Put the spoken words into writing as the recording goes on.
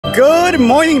Good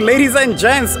morning, ladies and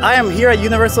gents. I am here at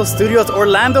Universal Studios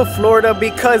Orlando, Florida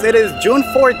because it is June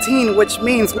 14, which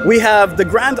means we have the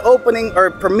grand opening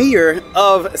or premiere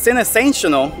of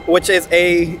Cinesational, which is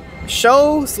a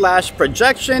show slash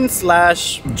projection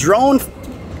slash drone.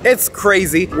 It's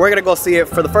crazy. We're gonna go see it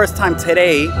for the first time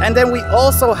today. And then we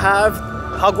also have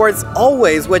Hogwarts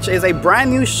Always, which is a brand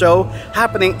new show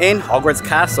happening in Hogwarts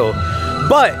Castle.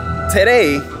 But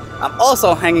today, I'm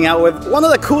also hanging out with one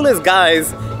of the coolest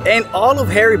guys in all of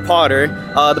Harry Potter,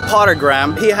 the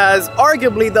Pottergram. He has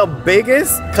arguably the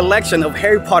biggest collection of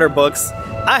Harry Potter books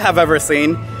I have ever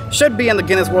seen. Should be in the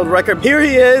Guinness World Record. Here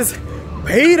he is,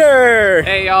 Peter!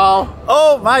 Hey y'all!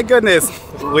 Oh my goodness,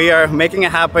 we are making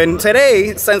it happen.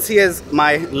 Today, since he is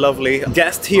my lovely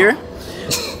guest here,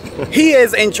 he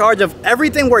is in charge of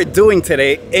everything we're doing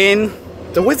today in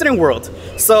the Wizarding World.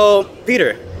 So,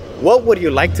 Peter, what would you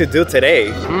like to do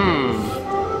today?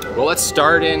 Well, let's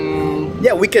start in...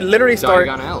 Yeah, we can literally start...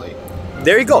 Diagon Alley.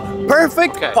 There you go.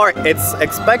 Perfect park. It's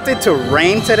expected to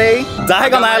rain today.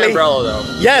 Diagon My Alley. umbrella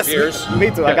though. Yes, Yours? me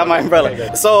too. Okay. I got my umbrella.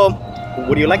 Okay, so,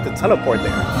 would you like to teleport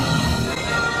there?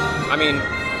 I mean,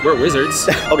 we're wizards.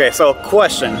 Okay, so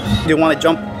question. Do you want to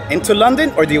jump into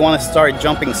London or do you want to start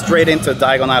jumping straight into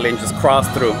Diagon Alley and just cross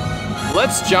through?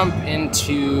 Let's jump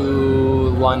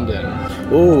into London.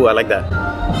 Ooh, I like that.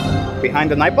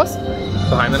 Behind the night bus?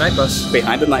 Behind the night bus.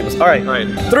 Behind the night bus. All right. All right.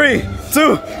 3,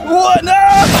 2, 1.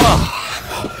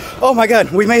 Oh my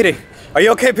God, we made it. Are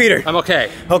you okay, Peter? I'm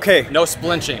okay. Okay. No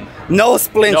splinching. No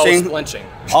splinching. No splinching.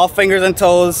 All fingers and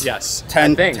toes. Yes.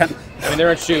 10. I think. I mean,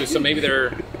 they're in shoes, so maybe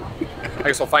they're... I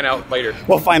guess we'll find out later.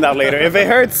 We'll find out later. If it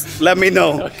hurts, let me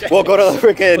know. Okay. We'll go to the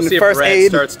freaking We'll see first if red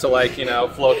aid. starts to like, you know,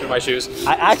 flow through my shoes.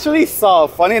 I actually saw,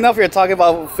 funny enough, you're talking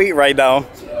about feet right now,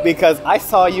 because I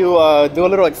saw you do a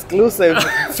little exclusive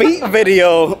feet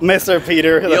video, Mr.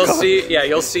 Peter. You'll see, yeah,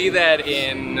 you'll see that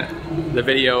in the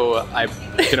video I'm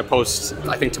gonna post,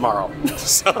 I think tomorrow.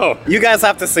 So you guys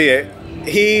have to see it.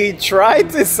 He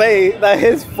tried to say that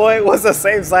his foot was the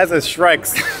same size as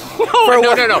Shrek's. No,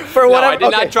 For whatever, I did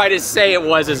not try to say it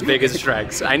was as big as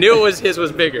Shrek's. I knew his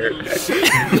was bigger.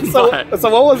 So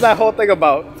what was that whole thing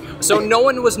about? So no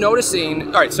one was noticing.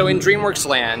 All right, so in DreamWorks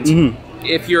Land,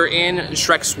 if you're in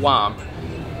Shrek's swamp,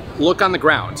 look on the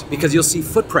ground because you'll see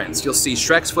footprints. You'll see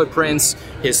Shrek's footprints,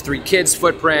 his 3 kids'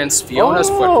 footprints, Fiona's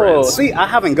footprints. See, I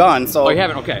haven't gone, so... Oh, you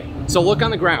haven't? Okay. So look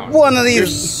on the ground. One of these...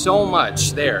 There's so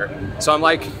much there. So I'm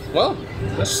like, well,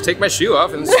 let's just take my shoe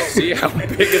off and see how big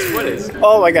his foot is.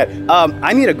 Oh my God.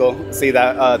 I need to go see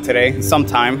that today,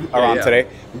 sometime around today.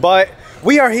 But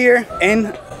we are here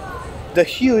in the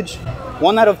huge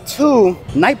 1 out of 2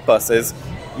 night buses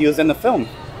used in the film.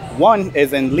 One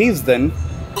is in Leavesden.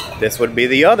 This would be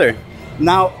the other.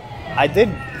 Now, I did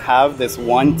have this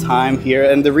one time here,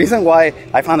 and the reason why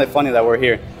I found it funny that we're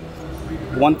here,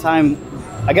 one time,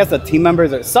 I guess the team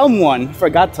members or someone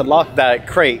forgot to lock that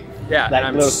crate. Yeah,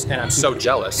 and I'm so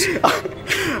jealous.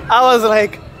 I was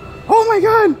like, oh my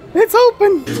God, it's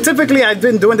open. Typically, I've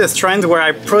been doing this trend where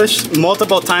I push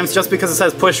multiple times just because it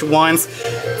says push once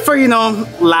for, you know,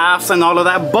 laughs and all of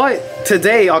that. But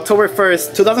today, October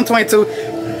 1st, 2022,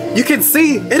 you can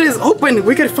see it is open.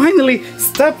 We could finally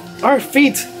step our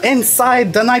feet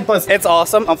inside the night bus. It's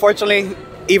awesome. Unfortunately,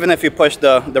 even if you push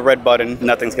the red button,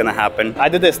 nothing's gonna happen. I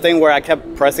did this thing where I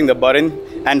kept pressing the button,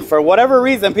 and for whatever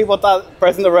reason, people thought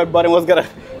pressing the red button was gonna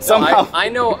somehow... I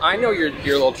know your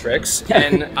little tricks,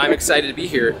 and I'm excited to be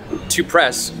here to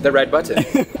press the red button.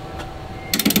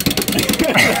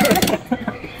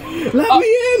 Let me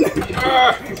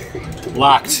in!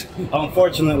 Locked.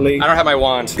 Unfortunately, I don't have my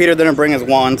wand. Peter didn't bring his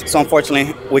wand, so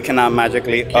unfortunately, we cannot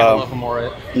magically no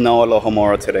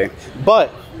Alohomora today. But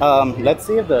let's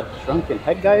see if the shrunken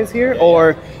head guy is here,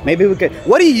 or maybe we could.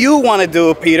 What do you want to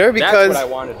do, Peter? Because that's what I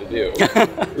wanted to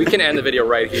do. We can end the video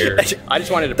right here. I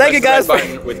just wanted to Thank press you guys the red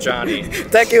button with Johnny.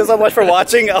 Thank you so much for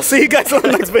watching. I'll see you guys on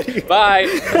the next video. Bye.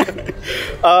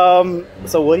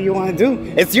 So what do you want to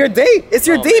do? It's your day. It's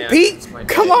your day, man. Pete.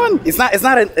 Come on. It's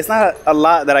not a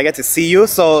lot that I get to see you,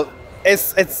 so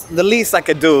it's the least I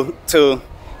could do to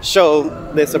show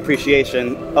this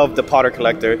appreciation of the Potter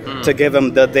collector, to give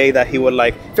him the day that he would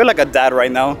like. I feel like a dad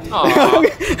right now.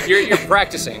 You're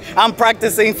practicing. I'm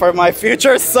practicing for my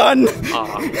future son.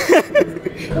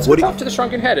 Let's go talk to the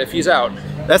shrunken head if he's out.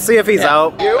 Let's see if he's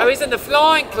out. Oh, he's in the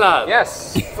flying club?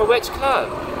 Yes. For which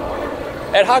club?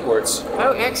 At Hogwarts.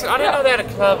 Oh, excellent. I didn't know they had a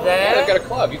club there. Yeah, they've got a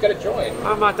club. You've got to join.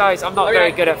 Oh my days, I'm not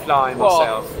very good at flying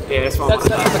myself. Yeah, that's what the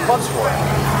club's for.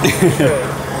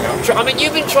 I mean,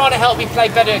 you've been trying to help me play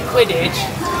better at Quidditch.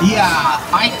 Yeah,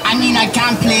 I mean, I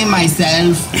can't play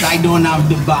myself. I don't have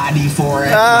the body for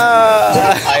it.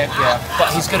 Yeah,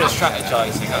 But he's good at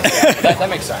strategizing. that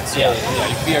makes sense. Yeah.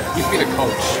 You'd be the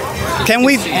coach. Can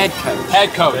we? Head coach.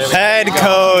 Head coach. Head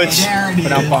coach. There it is.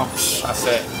 That's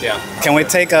it. Yeah. Can we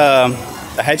take a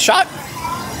headshot?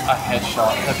 A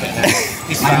headshot. Okay.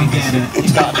 He's I get it.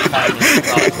 He's got it.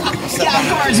 Yeah, of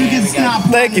course, we can snap.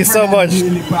 Thank you so much.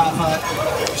 Really proper.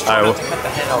 All right.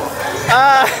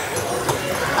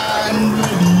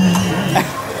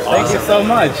 Thank you so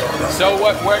much. So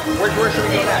where should we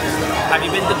go next? Have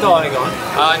you been to Diagon?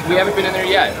 We haven't been in there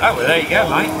yet. Oh, well, there you go,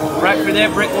 mate. Right through there,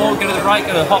 brick wall, go to the right,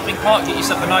 go to the hopping pot, get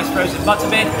yourself a nice frozen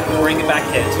butterbeer, bring it back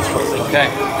here. Two straws. Okay.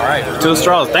 All right. 2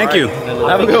 straws. Thank you.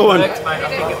 Have a good one. Works, mate. I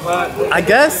think it worked. I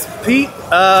guess, Pete,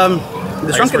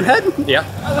 the Shrunken Head? Yeah.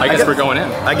 I guess we're going in.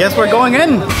 I guess we're going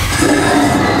in.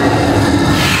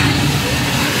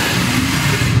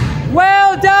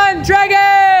 Well done, Dragon!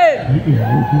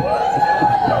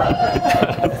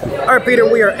 All right, Peter,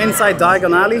 we are inside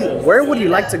Diagon Alley. Where would you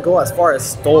like to go as far as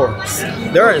stores?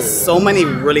 There are so many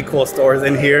really cool stores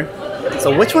in here.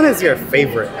 So which one is your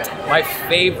favorite? My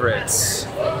favorites.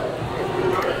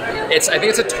 I think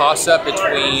it's a toss-up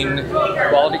between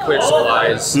Quality Quidditch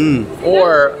Supplies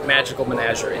or Magical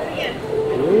Menagerie.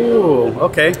 Ooh,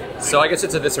 okay. So I guess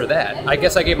it's a this or that. I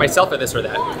guess I gave myself a this or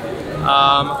that.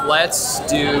 Let's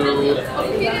do.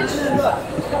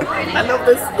 I love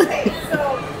this.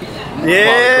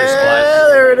 Yeah,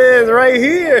 there it is, right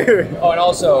here. Oh, and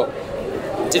also,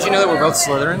 did you know that we're both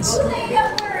Slytherins?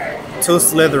 2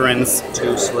 Slytherins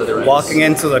 2 Slytherins. walking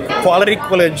into the Quality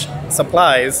Quidditch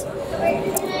Supplies.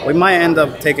 We might end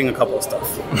up taking a couple of stuff.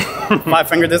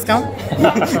 5-finger discount?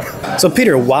 So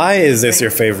Peter, why is this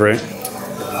your favorite?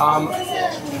 I'm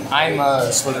a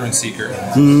Slytherin seeker.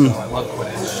 So I love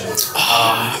Quidditch.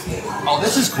 Oh,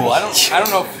 this is cool. I don't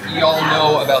know if y'all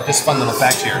know about this fun little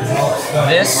fact here.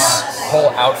 This whole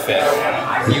outfit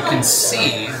you can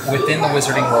see within the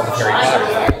Wizarding World of Harry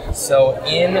Potter. So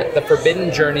in the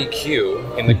Forbidden Journey queue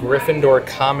in the Gryffindor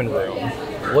Common Room,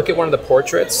 look at one of the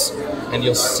portraits and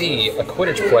you'll see a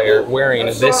Quidditch player wearing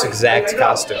this exact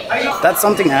costume. That's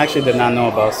something I actually did not know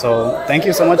about. So thank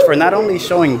you so much for not only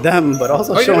showing them, but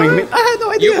also showing me. I had no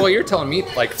idea. Well, you're telling me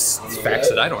like facts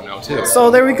that I don't know too. So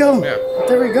there we go. Yeah.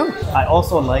 There we go. I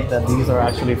also like that these are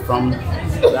actually from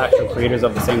the actual creators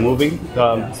of the same movie.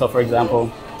 So for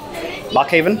example,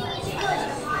 Lockhaven.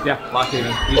 Yeah,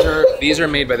 Lockhaven. These are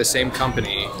made by the same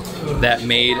company that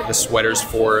made the sweaters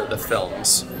for the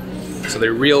films. So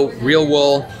they're real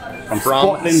wool from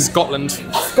Scotland.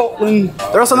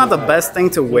 They're also not the best thing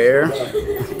to wear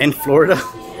in Florida.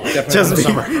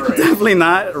 Definitely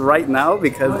not right now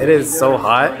because it is so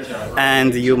hot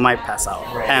and you might pass out.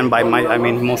 And by might, I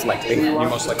mean most likely. You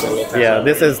most likely will pass Yeah, out.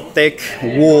 this is thick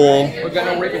wool. We've got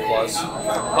no Ravenclaws.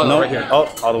 Oh, No, right here. oh,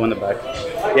 all the way in the back.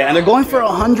 Yeah, and they're going for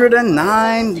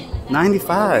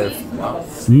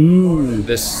 $109.95.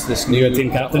 This new Team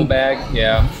Captain? duffel bag.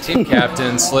 Yeah, Team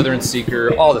Captain, Slytherin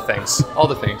Seeker, all the things. All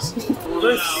the things.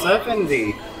 For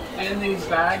 $70. In these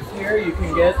bags here, you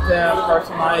can get them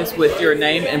personalized with your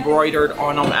name embroidered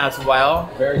on them as well.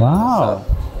 Wow.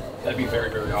 That'd be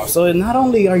very, very awesome. So not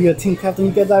only are you a team captain,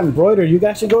 you get that embroidered, you can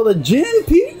actually go to the gym,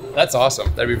 Pete. That's awesome.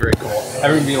 That'd be very cool.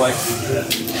 Everyone would be like,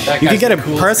 that You guy's can get the it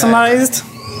coolest personalized, guy.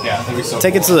 Yeah, that'd be so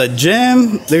take cool. it to the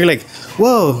gym. They're like,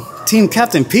 whoa, team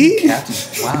captain Pete? Captain.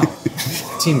 Wow.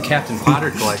 Team Captain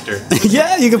Potter Collector.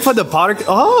 Yeah, you can put the Potter,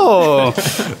 oh,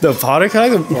 the Potter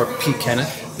collector. Or Pete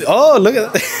Kenneth. Oh, look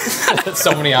at that.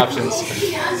 So many options.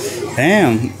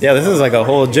 Damn. Yeah, this is like a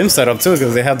whole gym setup too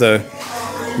because they have the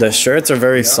shirts are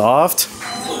very soft.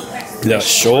 The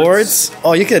shorts.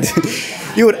 Oh,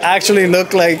 you would actually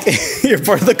look like you're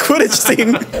part of the Quidditch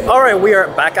team. All right, we are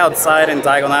back outside in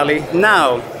Diagon Alley.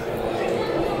 Now,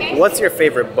 what's your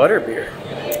favorite butterbeer?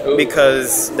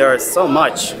 Because there are so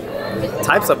much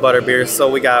types of butterbeer. So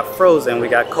we got frozen, we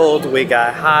got cold, we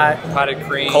got hot, Potted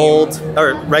cream. cold,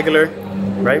 or regular,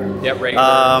 right? Yep,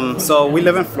 regular. So we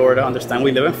live in Florida. Understand?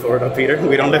 We live in Florida, Peter.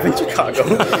 We don't live in Chicago.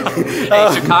 Hey,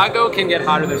 Chicago can get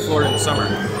hotter than Florida in the summer.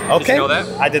 Did Okay. you know that?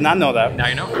 I did not know that. Now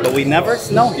you know. But we never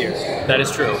snow here. That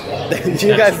is true.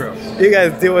 You guys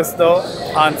do a snow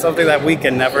on something that we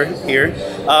can never hear.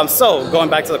 So going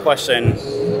back to the question,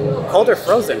 cold or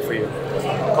frozen for you?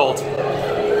 Cold.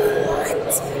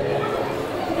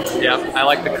 Yeah, I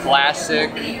like the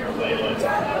classic,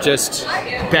 just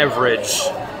beverage.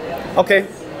 Okay.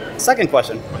 Second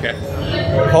question, Okay.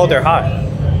 cold or hot?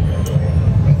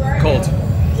 Cold.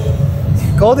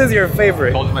 Cold is your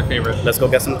favorite. Cold is my favorite. Let's go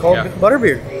get some cold Yeah.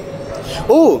 butterbeer.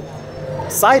 Ooh,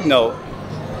 side note,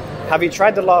 have you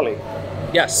tried the lolly?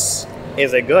 Yes.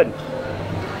 Is it good?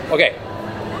 Okay.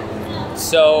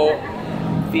 So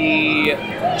the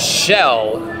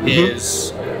shell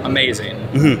is amazing.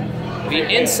 The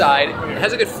inside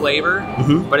has a good flavor,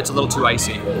 but it's a little too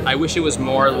icy. I wish it was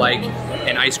more like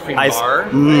an ice cream bar,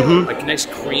 like a nice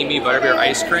creamy butterbeer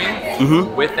ice cream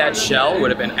with that shell would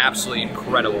have been absolutely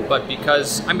incredible. But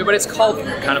because, I mean, but it's called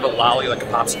kind of a lolly, like a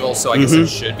popsicle, so I guess it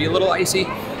should be a little icy.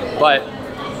 But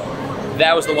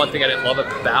that was the one thing I didn't love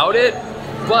about it.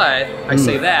 But I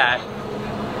say that,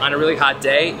 on a really hot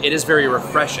day, it is very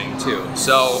refreshing too.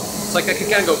 So it's like I could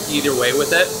kind of go either way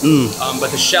with it.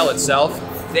 But the shell itself,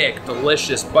 thick,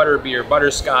 delicious butterbeer,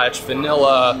 butterscotch,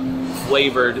 vanilla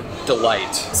flavored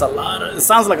delight. It's a lot of, it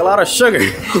sounds like a lot of sugar.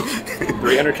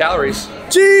 300 calories.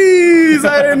 Jeez,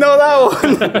 I didn't know that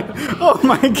one. Oh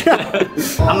my God.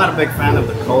 I'm not a big fan of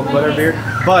the cold butterbeer,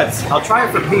 but I'll try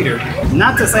it for Peter.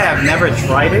 Not to say I've never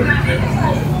tried it,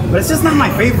 but it's just not my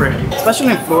favorite.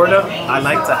 Especially in Florida, I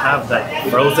like to have that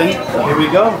frozen. So here we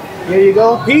go. Here you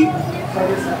go, Pete.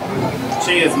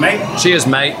 Cheers, mate. Cheers,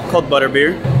 mate. Cold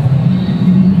butterbeer.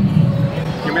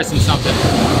 You're missing something.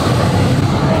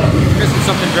 You're missing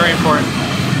something very important.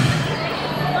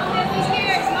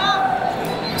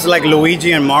 It's like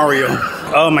Luigi and Mario.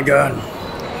 Oh my God.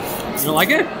 You don't like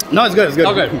it? No, it's good, it's good.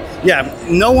 Oh, good. Yeah,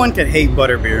 no one can hate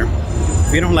butterbeer.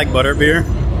 If you don't like butterbeer,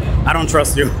 I don't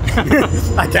trust you.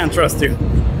 I can't trust you.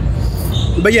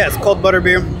 But yeah, it's cold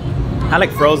butterbeer. I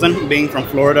like frozen. Being from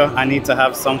Florida, I need to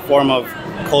have some form of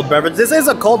cold beverage. This is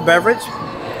a cold beverage.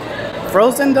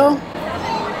 Frozen though,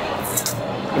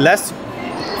 less.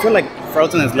 I feel like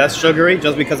frozen is less sugary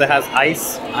just because it has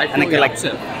ice. I feel the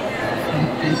opposite.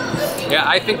 Yeah,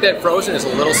 I think that frozen is a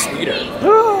little sweeter.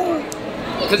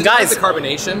 Because guys, the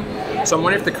carbonation. So I'm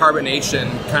wondering if the carbonation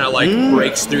kind of like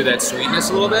breaks through that sweetness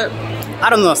a little bit. I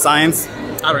don't know science,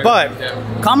 but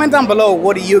yeah. Comment down below,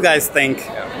 what do you guys think?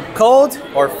 Yeah. Cold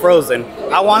or frozen?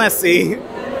 I want to see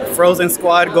Frozen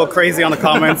Squad go crazy on the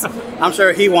comments. I'm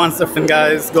sure he wants the Fin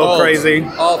guys go cold. Crazy.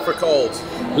 All for cold.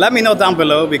 Let me know down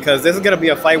below because this is going to be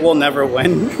a fight we'll never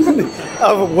win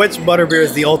of which butterbeer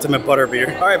is the ultimate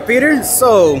butterbeer. All right, Peter,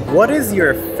 so what is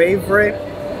your favorite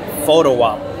photo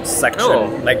op section?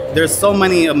 Oh. Like, there's so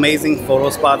many amazing photo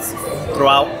spots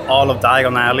throughout all of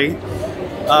Diagon Alley.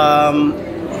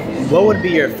 What would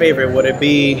be your favorite? Would it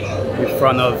be in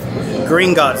front of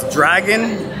Gringotts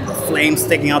Dragon, flames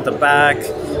sticking out the back?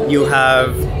 You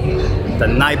have the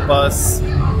Night Bus.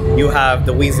 You have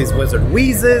the Weasley's Wizard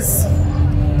Wheezes.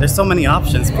 There's so many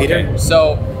options, Peter. Okay,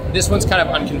 so this one's kind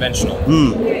of unconventional.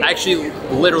 I actually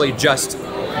literally just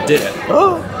did it.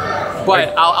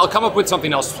 But I'll come up with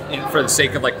something else for the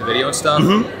sake of like the video and stuff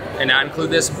and not include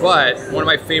this. But one of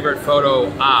my favorite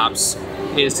photo ops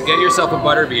is to get yourself a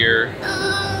butterbeer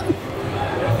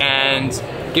and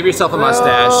give yourself a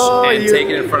mustache and take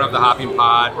it in front of the hopping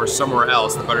pot or somewhere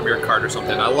else, the butterbeer cart or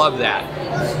something. I love that.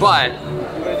 But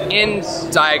in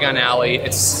Diagon Alley,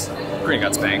 it's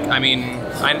Gringotts Bank. I mean,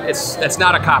 it's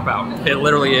not a cop-out. It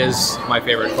literally is my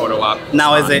favorite photo op.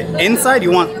 Now, is it inside?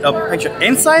 You want a picture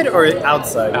inside or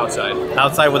outside? Outside.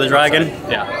 Outside with a dragon?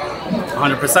 Outside. Yeah.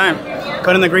 100%.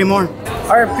 Couldn't agree more.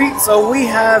 All right, Pete, so we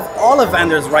have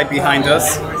Ollivanders right behind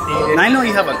us. And I know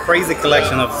you have a crazy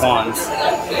collection of wands.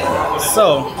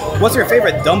 So, what's your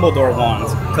favorite Dumbledore wand?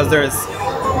 Because there's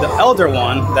the Elder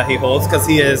wand that he holds because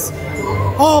he is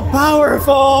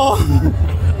all-powerful.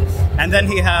 And then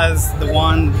he has the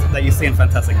wand that you see in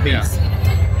Fantastic Beasts.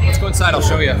 Yeah. Let's go inside, I'll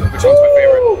show you which one's my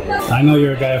favorite. I know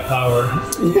you're a guy of power.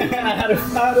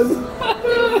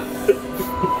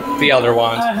 The Elder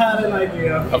Wand. I had an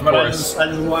idea. Of course. I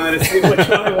just wanted to see which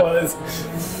one it was.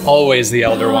 Always the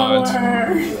Elder Wand. How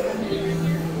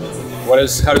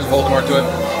does Voldemort do it?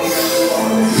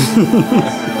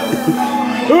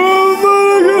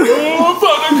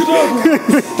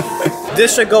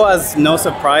 This should go as no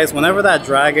surprise. Whenever that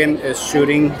dragon is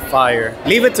shooting fire,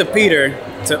 leave it to Peter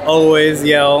to always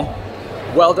yell,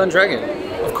 "Well done, dragon."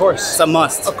 Of course. It's a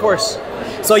must. Of course.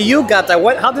 So you got that.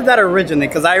 How did that originate?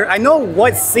 Because I know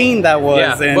what scene that was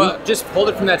yeah, in. Well, just pulled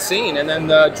it from that scene, and then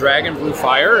the dragon blew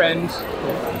fire and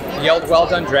yelled "Well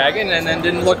done, dragon," and then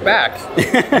didn't look back.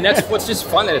 And that's what's just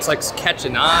fun, that it's like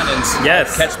catching on and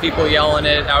catch people yelling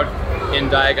it out in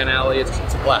Diagon Alley. It's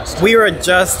a blast. We were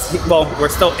we're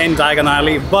still in Diagon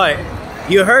Alley, but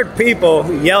you heard people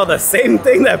yell the same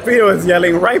thing that Peter was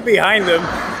yelling right behind them,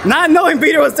 not knowing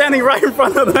Peter was standing right in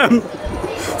front of them.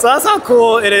 So that's how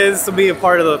cool it is to be a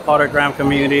part of the Pottergram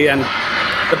community and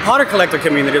the Potter Collector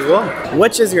community as well.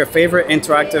 Which is your favorite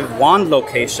interactive wand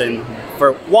location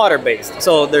for water-based?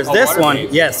 So there's this one.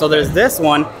 Yes, yeah, so there's this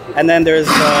one, and then there's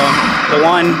the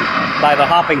one by the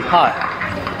hopping pot.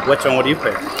 Which one would you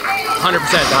pick? 100%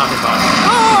 the hopping pot.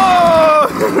 Oh!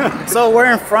 go. So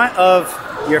we're in front of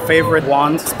your favorite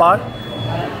wand spot.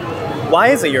 Why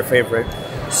is it your favorite?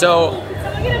 So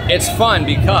it's fun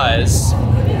because,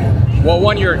 well,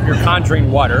 one, you're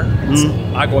conjuring water, it's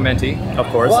aguamenti, Of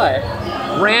course. but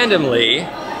randomly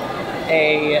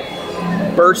a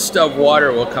burst of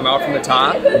water will come out from the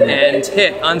top and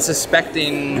hit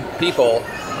unsuspecting people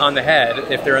on the head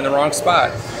if they're in the wrong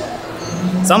spot.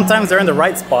 Sometimes they're in the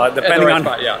right spot, depending right on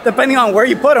spot, yeah. depending on where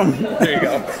you put them. There you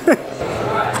go.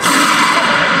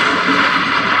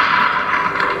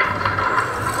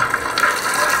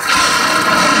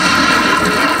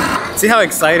 See how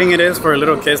exciting it is for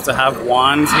little kids to have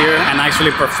wands here and actually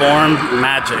perform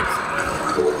magic.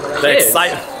 The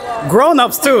Kids?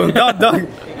 Grown-ups too. Don't.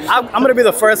 I'm gonna be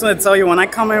the first one to tell you, when I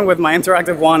come in with my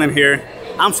interactive wand in here,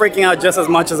 I'm freaking out just as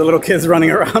much as the little kids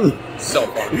running around. So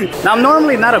fun. Now, I'm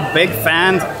normally not a big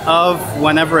fan of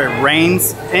whenever it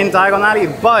rains in Diagon Alley,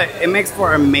 but it makes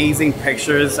for amazing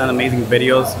pictures and amazing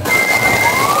videos.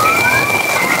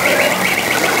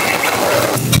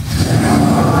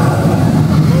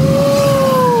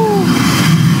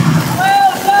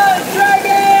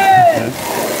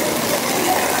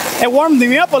 It warmed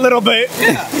me up a little bit.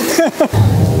 Yeah.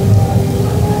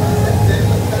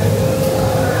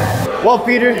 Well,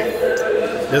 Peter,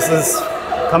 this is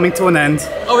coming to an end.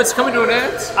 Oh, it's coming to an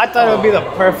end? I thought it would be the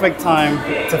perfect time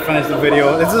to finish the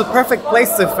video. This is a perfect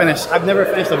place to finish. I've never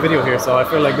finished a video here, so I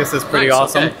feel like this is pretty Nice,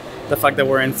 awesome. okay. The fact that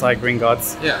we're inside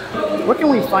Gringotts. Yeah. Where can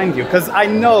we find you? Because I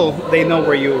know they know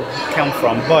where you come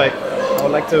from, but I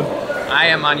would like to... I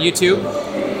am on YouTube,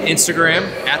 Instagram,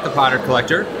 at The Potter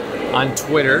Collector, on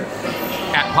Twitter,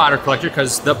 at Potter Collector,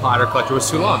 because The Potter Collector was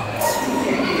too long.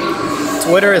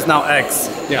 Twitter is now X.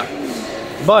 Yeah.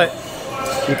 But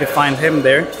you can find him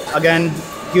there. Again,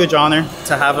 huge honor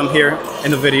to have him here in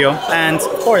the video. And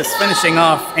of course, finishing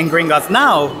off in Gringotts.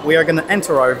 Now we are gonna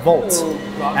enter our vault,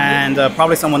 and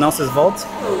probably someone else's vault.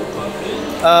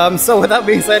 So with that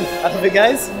being said, I love you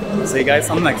guys. See you guys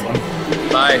on the next one.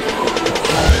 Bye.